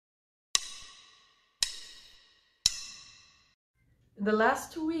In the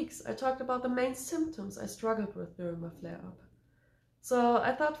last 2 weeks, I talked about the main symptoms I struggled with during my flare-up. So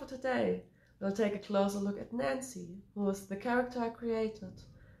I thought for today, we'll take a closer look at Nancy, who is the character I created,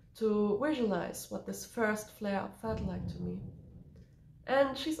 to visualize what this first flare-up felt like to me.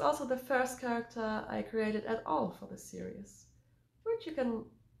 And she's also the first character I created at all for this series, which you can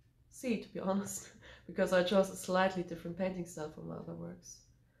see, to be honest, because I chose a slightly different painting style from my other works.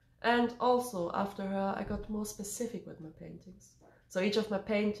 And also, after her, I got more specific with my paintings. So each of my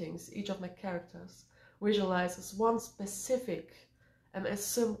paintings, each of my characters, visualizes one specific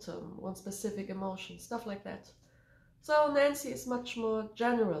symptom, one specific emotion, stuff like that. So Nancy is much more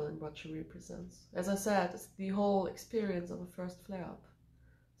general in what she represents. As I said, it's the whole experience of a first flare-up.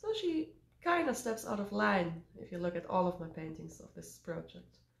 So she kind of steps out of line if you look at all of my paintings of this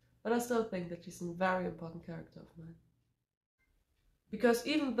project. But I still think that she's a very important character of mine. Because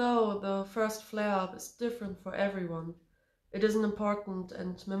even though the first flare-up is different for everyone, it is an important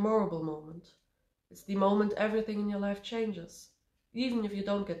and memorable moment. It's the moment everything in your life changes, even if you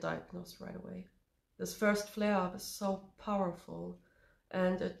don't get diagnosed right away. This first flare-up is so powerful,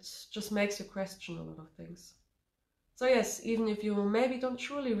 and it just makes you question a lot of things. So yes, even if you maybe don't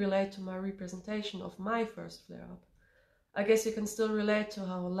truly relate to my representation of my first flare-up, I guess you can still relate to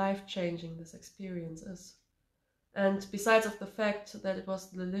how life-changing this experience is. And besides of the fact that it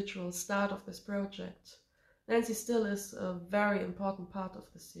was the literal start of this project, Nancy still is a very important part of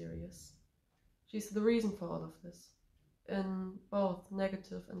the series. She's the reason for all of this, in both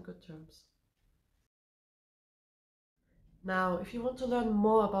negative and good terms. Now, if you want to learn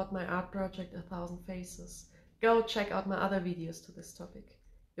more about my art project 1000 Faces, go check out my other videos to this topic.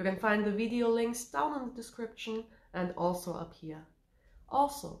 You can find the video links down in the description and also up here.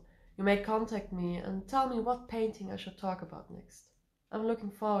 Also, you may contact me and tell me what painting I should talk about next. I'm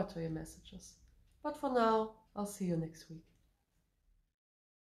looking forward to your messages. But for now, I'll see you next week.